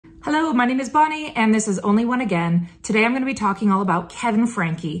Hello, my name is Bonnie, and this is Only One Again. Today I'm going to be talking all about Kevin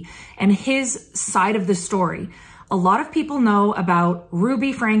Franke and his side of the story. A lot of people know about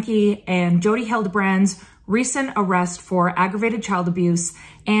Ruby Franke and Jody Hildebrand's recent arrest for aggravated child abuse,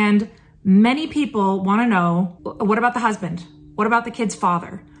 and many people want to know, what about the husband? What about the kid's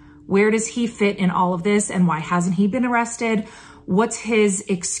father? Where does he fit in all of this, and why hasn't he been arrested? What's his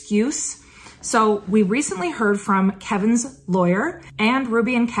excuse? So we recently heard from Kevin's lawyer and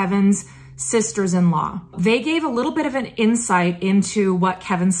Ruby and Kevin's sisters-in-law. They gave a little bit of an insight into what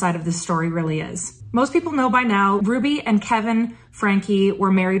Kevin's side of the story really is. Most people know by now, Ruby and Kevin Franke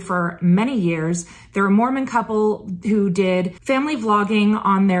were married for many years. They're a Mormon couple who did family vlogging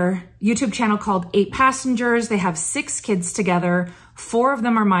on their YouTube channel called 8 Passengers. They have 6 kids together. 4 of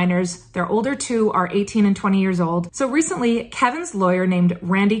them are minors. Their older 2 are 18 and 20 years old. So recently, Kevin's lawyer named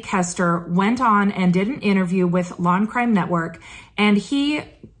Randy Kester went on and did an interview with Law and Crime Network, and he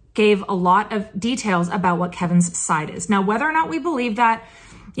gave a lot of details about what Kevin's side is. Now, whether or not we believe that,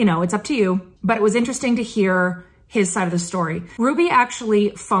 it's up to you, but it was interesting to hear his side of the story. Ruby actually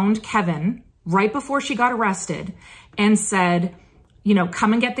phoned Kevin right before she got arrested and said,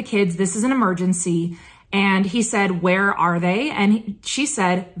 come and get the kids. This is an emergency. And he said, where are they? And she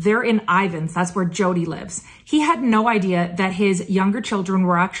said, they're in Ivins. That's where Jody lives. He had no idea that his younger children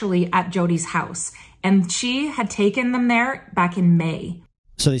were actually at Jody's house. And she had taken them there back in May.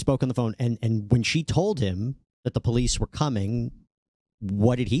 So they spoke on the phone. And when she told him that the police were coming,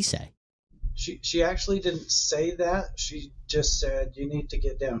 what did he say? She actually didn't say that. She just said, you need to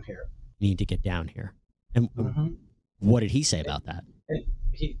get down here. You need to get down here. And what did he say about that? And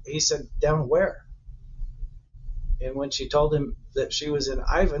he said, down where? And when she told him that she was in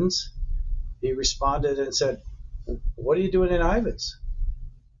Ivins, he responded and said, what are you doing in Ivins?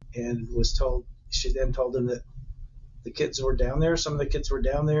 And she then told him that the kids were down there. Some of the kids were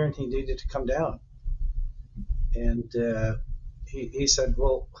down there and he needed to come down. And he said,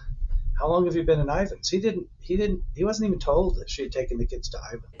 well, how long have you been in Ivins? He wasn't even told that she had taken the kids to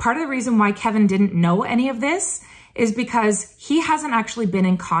Ivins. Part of the reason why Kevin didn't know any of this is because he hasn't actually been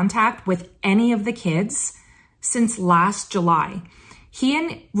in contact with any of the kids since last July. He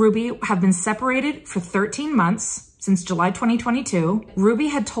and Ruby have been separated for 13 months, since July 2022. Ruby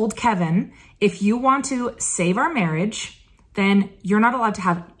had told Kevin, if you want to save our marriage, then you're not allowed to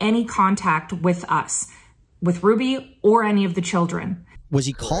have any contact with us, with Ruby or any of the children. Was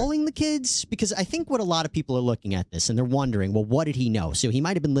he calling the kids? Because I think what a lot of people are looking at this and they're wondering, well, what did he know? So he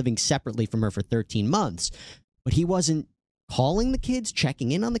might have been living separately from her for 13 months, but he wasn't calling the kids,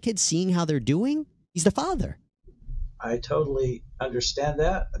 checking in on the kids, seeing how they're doing? He's the father. I totally understand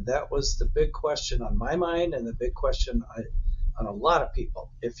that. That was the big question on my mind and the big question on a lot of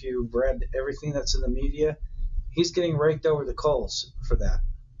people. If you've read everything that's in the media, he's getting raked over the coals for that.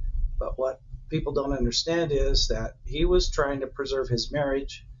 But what people don't understand is that he was trying to preserve his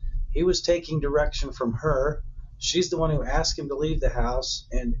marriage. He was taking direction from her. She's the one who asked him to leave the house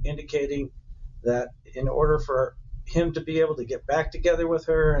and indicating that in order for him to be able to get back together with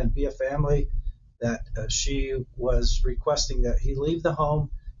her and be a family, that she was requesting that he leave the home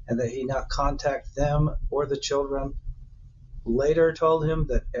and that he not contact them or the children. Later told him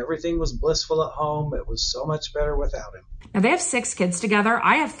that everything was blissful at home. It was so much better without him. Now, they have 6 kids together.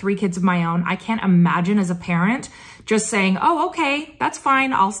 I have 3 kids of my own. I can't imagine as a parent just saying, oh, okay, that's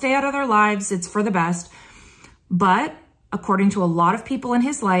fine. I'll stay out of their lives. It's for the best. But according to a lot of people in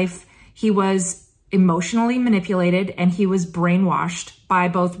his life, he was emotionally manipulated and he was brainwashed by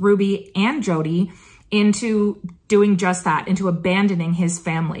both Ruby and Jody into doing just that, into abandoning his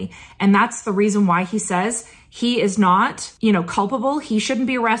family. And that's the reason why he says he is not, culpable. He shouldn't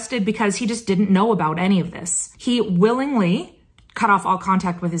be arrested because he just didn't know about any of this. He willingly cut off all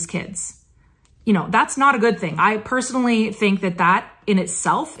contact with his kids. That's not a good thing. I personally think that in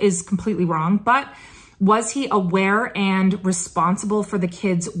itself is completely wrong, but was he aware and responsible for the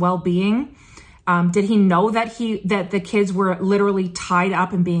kids' well-being? Did he know that the kids were literally tied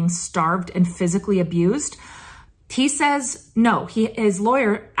up and being starved and physically abused? He says no. His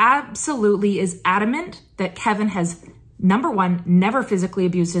lawyer absolutely is adamant that Kevin has, number 1, never physically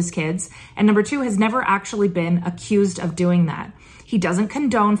abused his kids, and number 2, has never actually been accused of doing that. He doesn't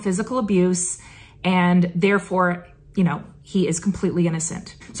condone physical abuse, and therefore, he is completely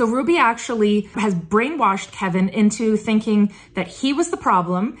innocent. So Ruby actually has brainwashed Kevin into thinking that he was the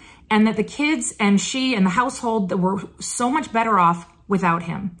problem and that the kids and she and the household were so much better off without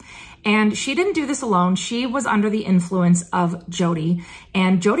him. And she didn't do this alone. She was under the influence of Jody,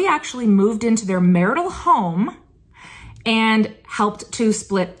 and Jody actually moved into their marital home and helped to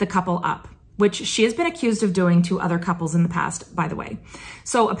split the couple up. which she has been accused of doing to other couples in the past, by the way.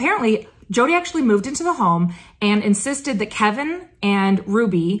 So apparently, Jodi actually moved into the home and insisted that Kevin and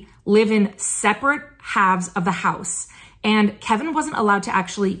Ruby live in separate halves of the house. And Kevin wasn't allowed to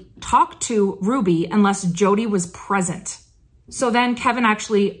actually talk to Ruby unless Jodi was present. So then Kevin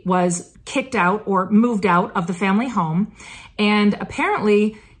actually was kicked out or moved out of the family home. And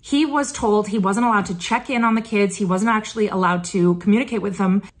apparently he was told he wasn't allowed to check in on the kids. He wasn't actually allowed to communicate with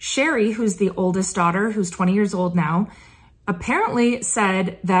them. Sherry, who's the oldest daughter, who's 20 years old now, apparently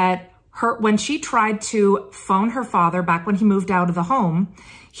said that when she tried to phone her father back when he moved out of the home,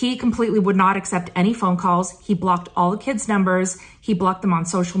 he completely would not accept any phone calls. He blocked all the kids' numbers. He blocked them on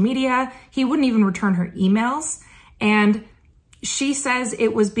social media. He wouldn't even return her emails. And she says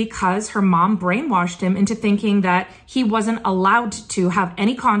it was because her mom brainwashed him into thinking that he wasn't allowed to have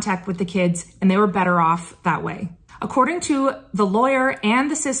any contact with the kids and they were better off that way. According to the lawyer and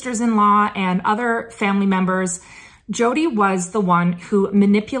the sisters-in-law and other family members, Jodi was the one who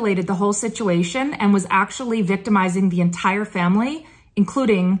manipulated the whole situation and was actually victimizing the entire family,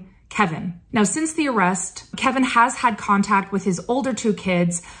 including Kevin. Now, since the arrest, Kevin has had contact with his older two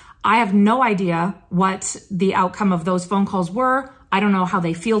kids. I have no idea what the outcome of those phone calls were. I don't know how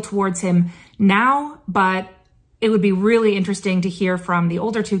they feel towards him now, but it would be really interesting to hear from the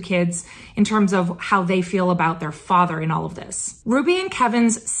older two kids in terms of how they feel about their father in all of this. Ruby and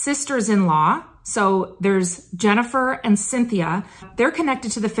Kevin's sisters-in-law, so there's Jennifer and Cynthia, they're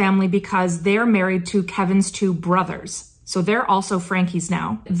connected to the family because they're married to Kevin's two brothers. So they're also Franke's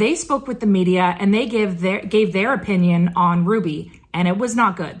now. They spoke with the media and they gave their opinion on Ruby, and it was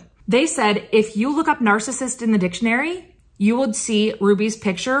not good. They said, if you look up narcissist in the dictionary, you would see Ruby's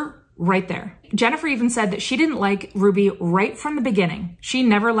picture right there. Jennifer even said that she didn't like Ruby right from the beginning. She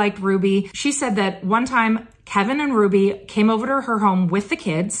never liked Ruby. She said that one time Kevin and Ruby came over to her home with the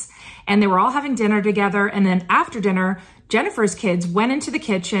kids and they were all having dinner together. And then after dinner, Jennifer's kids went into the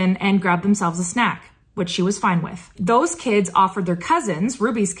kitchen and grabbed themselves a snack, which she was fine with. Those kids offered their cousins,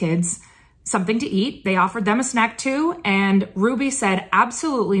 Ruby's kids, something to eat. They offered them a snack too, and Ruby said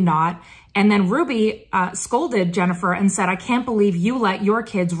absolutely not. And then Ruby scolded Jennifer and said, I can't believe you let your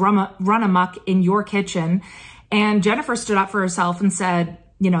kids run amok in your kitchen. And Jennifer stood up for herself and said,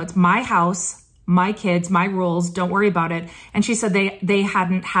 you know, it's my house, my kids, my rules, don't worry about it. And she said they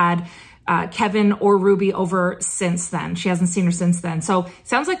hadn't had Kevin or Ruby over since then. She hasn't seen her since then. So it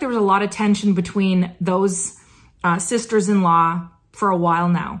sounds like there was a lot of tension between those sisters-in-law for a while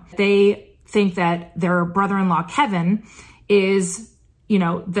now. They think that their brother-in-law, Kevin, is, you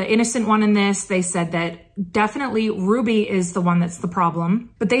know, the innocent one in this. They said that definitely Ruby is the one that's the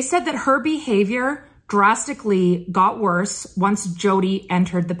problem. But they said that her behavior drastically got worse once Jodi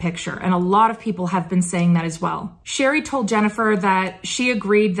entered the picture. And a lot of people have been saying that as well. Sherry told Jennifer that she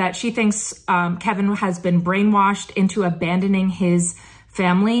agreed that she thinks Kevin has been brainwashed into abandoning his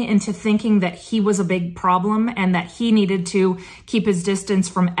family, into thinking that he was a big problem and that he needed to keep his distance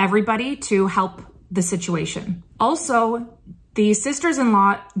from everybody to help the situation. Also, the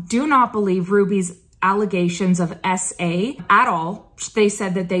sisters-in-law do not believe Ruby's allegations of SA at all. They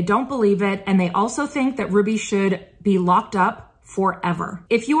said that they don't believe it, and they also think that Ruby should be locked up forever.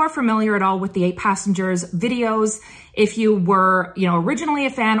 If you are familiar at all with the 8 Passengers videos, if you were, you know, originally a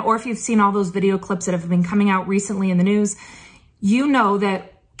fan, or if you've seen all those video clips that have been coming out recently in the news, you know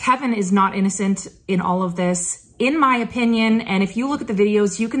that Kevin is not innocent in all of this, in my opinion. And if you look at the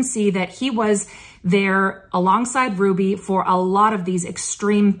videos, you can see that he was there alongside Ruby for a lot of these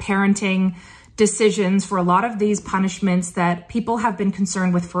extreme parenting decisions, for a lot of these punishments that people have been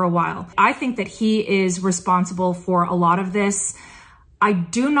concerned with for a while. I think that he is responsible for a lot of this. I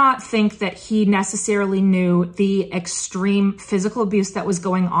do not think that he necessarily knew the extreme physical abuse that was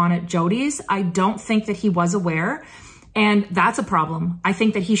going on at Jodi's. I don't think that he was aware. And that's a problem. I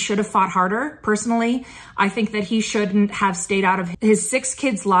think that he should have fought harder, personally. I think that he shouldn't have stayed out of his 6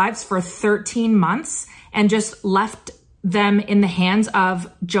 kids' lives for 13 months and just left them in the hands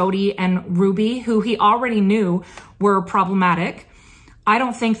of Jodi and Ruby, who he already knew were problematic. I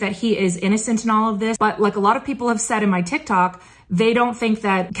don't think that he is innocent in all of this, but like a lot of people have said in my TikTok, they don't think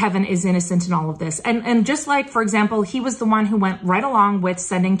that Kevin is innocent in all of this. And just like, for example, he was the one who went right along with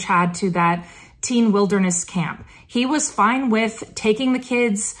sending Chad to that teen wilderness camp. He was fine with taking the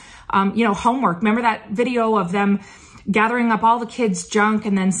kids, you know, homework. Remember that video of them gathering up all the kids' junk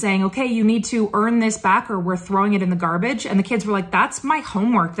and then saying, okay, you need to earn this back or we're throwing it in the garbage. And the kids were like, that's my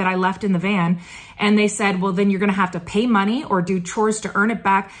homework that I left in the van. And they said, well, then you're going to have to pay money or do chores to earn it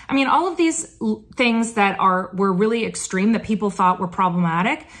back. I mean, all of these things that were really extreme that people thought were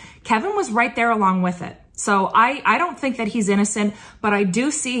problematic. Kevin was right there along with it. So I don't think that he's innocent, but I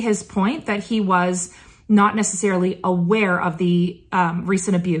do see his point that he was not necessarily aware of the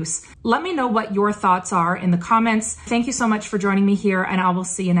recent abuse. Let me know what your thoughts are in the comments. Thank you so much for joining me here, and I will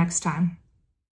see you next time.